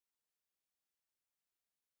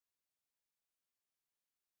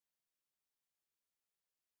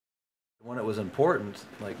When it was important,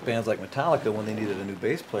 like bands like Metallica, when they needed a new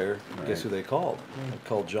bass player, guess who they called? They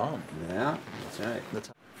called John. Yeah, that's right.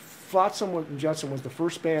 Flotsam and Jetsam was the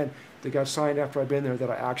first band that got signed after I'd been there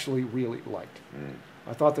that I actually really liked.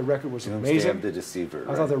 I thought the record was amazing. The Deceiver,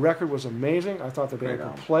 I thought the record was amazing. I thought the band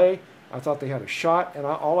could play. I thought they had a shot. And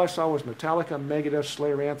all I saw was Metallica, Megadeth,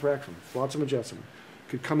 Slayer, Anthrax, and Flotsam and Jetsam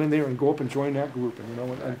could come in there and go up and join that group. And, you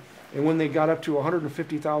know, and when they got up to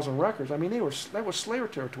 150,000 records, I mean, that was Slayer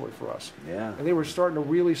territory for us. Yeah. And they were starting to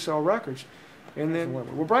really sell records. And then, well,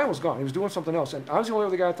 Brian was gone. He was doing something else. And I was the only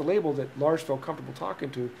other guy at the label that Lars felt comfortable talking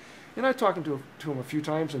to. And I talked to him a few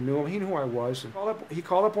times and knew him. He knew who I was. And he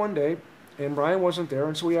called up one day, and Brian wasn't there,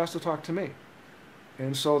 and so he asked to talk to me.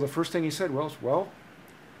 And so the first thing he said was, well,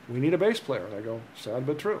 we need a bass player. And I go, sad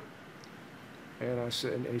but true. And I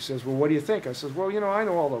said, and he says, well, what do you think? I says, well, you know, I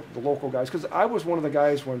know all the local guys, because I was one of the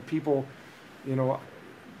guys when people, you know,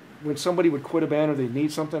 when somebody would quit a band or they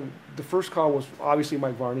need something, the first call was obviously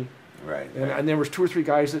Mike Varney. Right. And there was 2 or 3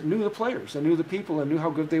 guys that knew the players and knew the people and knew how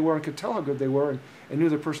good they were and could tell how good they were and knew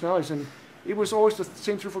their personalities. And it was always the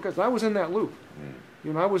same 3 or 4 guys. And I was in that loop.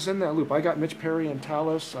 You know, I was in that loop. I got Mitch Perry and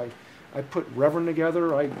Tallis. I put Reverend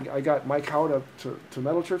together. I got Mike Howe to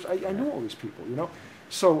Metal Church. I knew all these people, you know.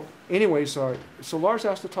 So anyways, so Lars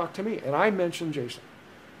asked to talk to me, and I mentioned Jason.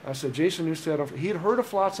 I said, Jason Newsted, he had heard of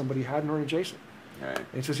Flotsam, but he hadn't heard of Jason. Right. And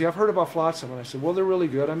he says, yeah, I've heard about Flotsam. And I said, well, they're really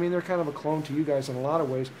good. I mean, they're kind of a clone to you guys in a lot of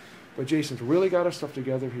ways, but Jason's really got his stuff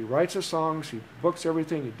together. He writes his songs, he books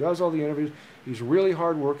everything, he does all the interviews. He's really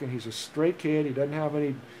hardworking. He's a straight kid. He doesn't have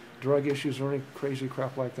any drug issues or any crazy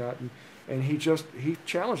crap like that. And he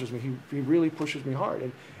challenges me. He really pushes me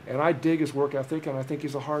hard. And I dig his work ethic, and I think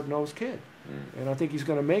he's a hard-nosed kid. And I think he's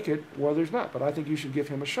going to make it, whether he's not. But I think you should give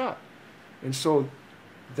him a shot. And so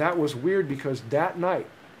that was weird, because that night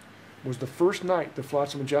was the first night that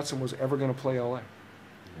Flotsam and Jetsam was ever going to play L.A.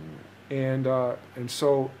 And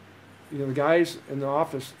so, you know, the guys in the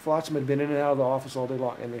office, Flotsam had been in and out of the office all day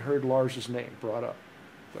long, and they heard Lars's name brought up,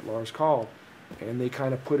 that Lars called. And they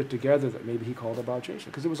kind of put it together that maybe he called about Jason,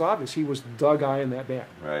 because it was obvious he was the guy in that band.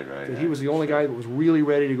 Right. That he was the only guy that was really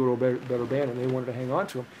ready to go to a better band, and they wanted to hang on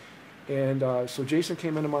to him. And so Jason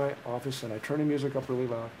came into my office, and I turned the music up really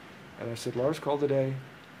loud, and I said, Lars called today,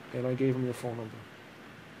 and I gave him your phone number.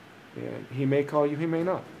 And he may call you, he may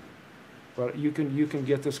not, but you can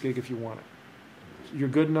get this gig if you want it. You're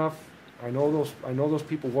good enough. I know those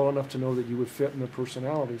people well enough to know that you would fit in their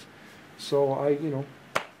personalities. So you know,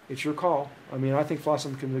 it's your call. I mean, I think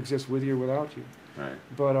Flotsam can exist with you or without you. Right.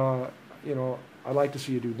 But you know, I'd like to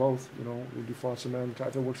see you do both. You know, we do Flotsam and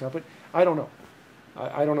if it works out. But I don't know.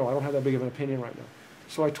 I don't know. I don't have that big of an opinion right now.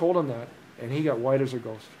 So I told him that, and he got white as a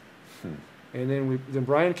ghost. And then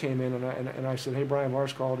Brian came in, and I said, hey, Brian,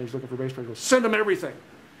 Lars called, and he's looking for a bass player. He goes, send him everything.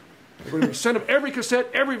 Send him every cassette,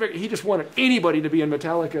 he just wanted anybody to be in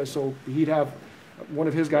Metallica, so he'd have one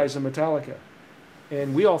of his guys in Metallica.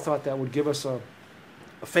 And we all thought that would give us a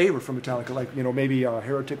favor from Metallica, like, you know, maybe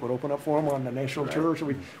Heretic would open up for him on the national tour,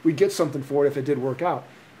 so we'd get something for it if it did work out.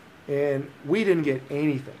 And we didn't get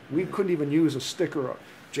anything. We couldn't even use a sticker of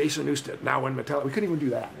Jason Newsted, now in Metallica. We couldn't even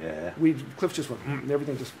do that. Yeah. Cliff just went, and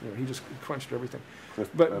everything just, you know, he just crunched everything. Cliff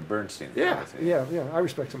Bernstein. Yeah, I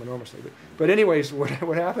respect him enormously. But anyways, what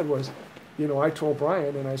happened was, you know, I told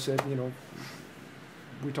Brian, and I said, you know,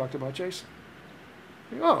 we talked about Jason.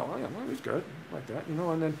 He goes, oh, yeah, well, he's good, like that, you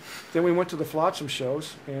know. And then we went to the Flotsam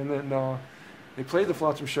shows, and then they played the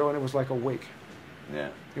Flotsam show, and it was like a wake. Yeah.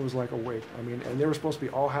 It was like a wake. I mean, and they were supposed to be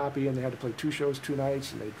all happy, and they had to play 2 shows, 2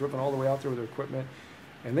 nights, and they'd driven all the way out there with their equipment.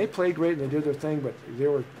 And they played great, and they did their thing, but they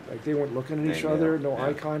weren't looking at each other, no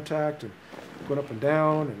eye contact, and going up and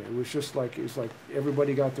down, and it was just like,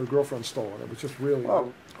 everybody got their girlfriend stolen. It was just really.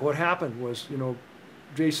 Oh. What happened was, you know,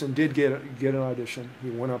 Jason did get an audition.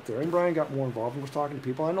 He went up there, and Brian got more involved and was talking to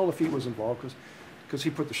people. I know Lafitte was involved because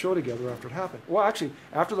he put the show together after it happened. Well, actually,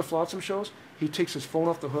 after the Flotsam shows, he takes his phone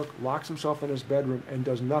off the hook, locks himself in his bedroom, and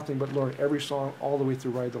does nothing but learn every song all the way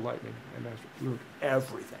through Ride the Lightning, and that's learned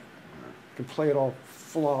everything. Can play it all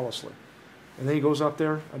flawlessly. And then he goes up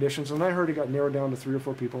there, auditions, and I heard he got narrowed down to 3 or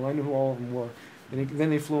 4 people, and I knew who all of them were. And then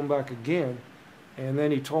they flew him back again, and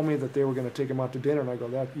then he told me that they were going to take him out to dinner, and I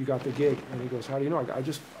go, you got the gig. And he goes, how do you know?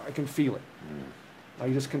 I can feel it. I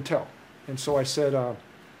just can tell. And so I said,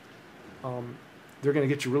 they're going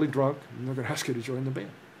to get you really drunk, and they're going to ask you to join the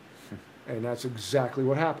band. And that's exactly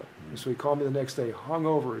what happened. And so he called me the next day,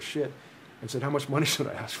 hungover as shit, and said, how much money should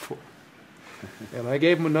I ask for? And I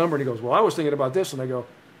gave him a number, and he goes, well, I was thinking about this. And I go,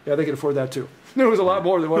 yeah, they can afford that too. It was a lot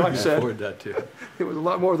more than what I said. Afford that too. It was a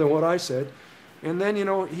lot more than what I said. And then,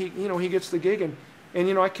 he gets the gig,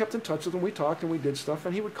 and I kept in touch with him. We talked and we did stuff,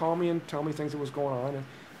 and he would call me and tell me things that was going on.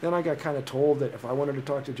 Then I got kind of told that if I wanted to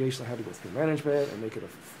talk to Jason, I had to go through management and make it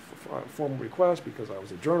a formal request because I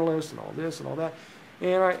was a journalist and all this and all that.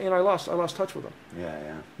 And I lost touch with him. Yeah,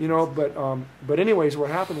 yeah. You know, but anyways, what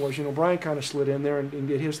happened was, you know, Brian kind of slid in there and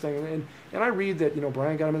did his thing. And I read that, you know,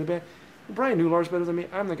 Brian got him in the band. Brian knew Lars better than me.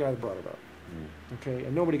 I'm the guy that brought it up. Okay,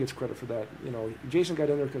 and nobody gets credit for that. You know, Jason got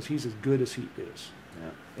in there because he's as good as he is. Yeah.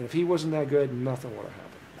 And if he wasn't that good, nothing would have happened.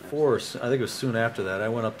 I think it was soon after that, I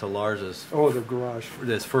went up to Lars's. Oh, the garage.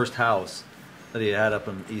 His first house that he had up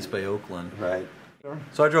in East Bay, Oakland. Right.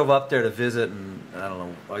 So I drove up there to visit, and I don't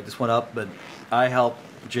know, I just went up, but I helped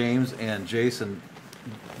James and Jason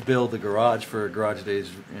build the garage for Garage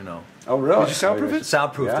Days, you know. Oh, really? Did you soundproof it?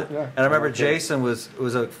 Soundproofed it. Yeah. And I remember Jason was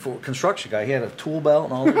a construction guy. He had a tool belt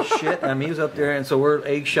and all this shit. I mean, he was up there, and so we're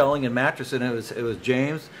eggshelling and mattressing. It was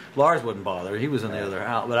James. Lars wouldn't bother. He was in the other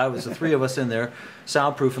house. But I was the three of us in there,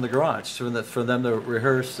 soundproofing the garage for them to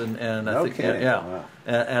rehearse. And I think, yeah. Wow.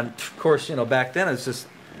 And of course, you know, back then it's just,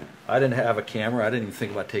 I didn't have a camera. I didn't even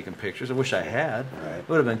think about taking pictures. I wish I had. Right. It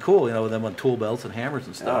would have been cool, you know, with them on tool belts and hammers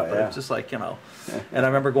and stuff. But it's just like, you know. And I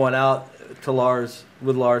remember going out to Lars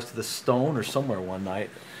to the Stone or somewhere one night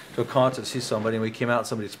to a concert to see somebody, and we came out and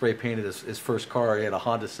somebody spray painted his first car. He had a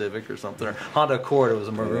Honda Civic or something, or Honda Accord. It was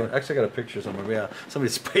a maroon. Actually, I got a picture somewhere. Yeah,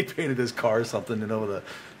 somebody spray painted his car or something, you know, with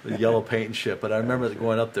the yellow paint and shit. But I remember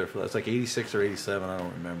going up there for that. It's like 86 or 87. I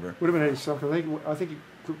don't remember. Would have been 87. I think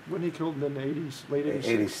when he killed in the 80s, late 86.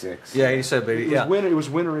 86. Yeah, 87. But it was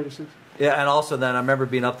winter 86. Yeah, and also then I remember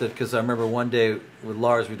being up there because I remember one day with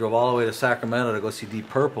Lars, we drove all the way to Sacramento to go see Deep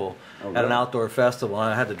Purple at an outdoor festival,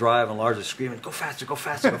 and I had to drive, and Lars was screaming, "Go faster, go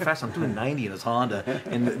faster, go faster!" I'm doing 90 in his Honda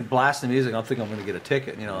and blasting music. I'm thinking I'm going to get a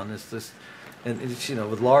ticket, you know. And it's, you know,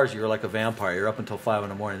 with Lars, you're like a vampire. You're up until 5 in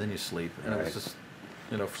the morning, then you sleep, and it was just,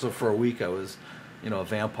 you know. So for a week I was, you know, a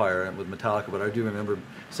vampire with Metallica. But I do remember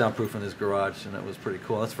soundproofing his garage, and it was pretty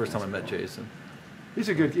cool. That's the first time I met Jason. He's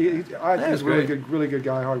a good. He's a really good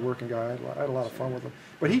guy, hard-working guy. I had a lot of fun with him.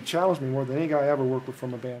 But he challenged me more than any guy I ever worked with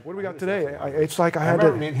from a band. What do we got today? It's like I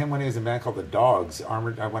remember meeting him when he was in a band called the Dogs. I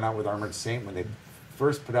went out with Armored Saint when they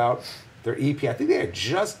first put out their EP. I think they had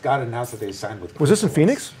just got announced that they signed with. Was this in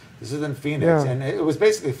Phoenix? This is in Phoenix, and it was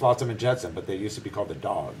basically Flotsam and Jetsam, but they used to be called the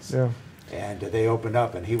Dogs. Yeah. And they opened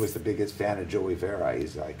up, and he was the biggest fan of Joey Vera.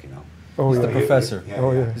 He's like, you know. Oh, he's the professor.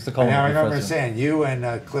 Yeah. Used to call him I remember professor. saying, you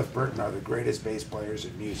and Cliff Burton are the greatest bass players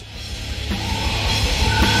in music.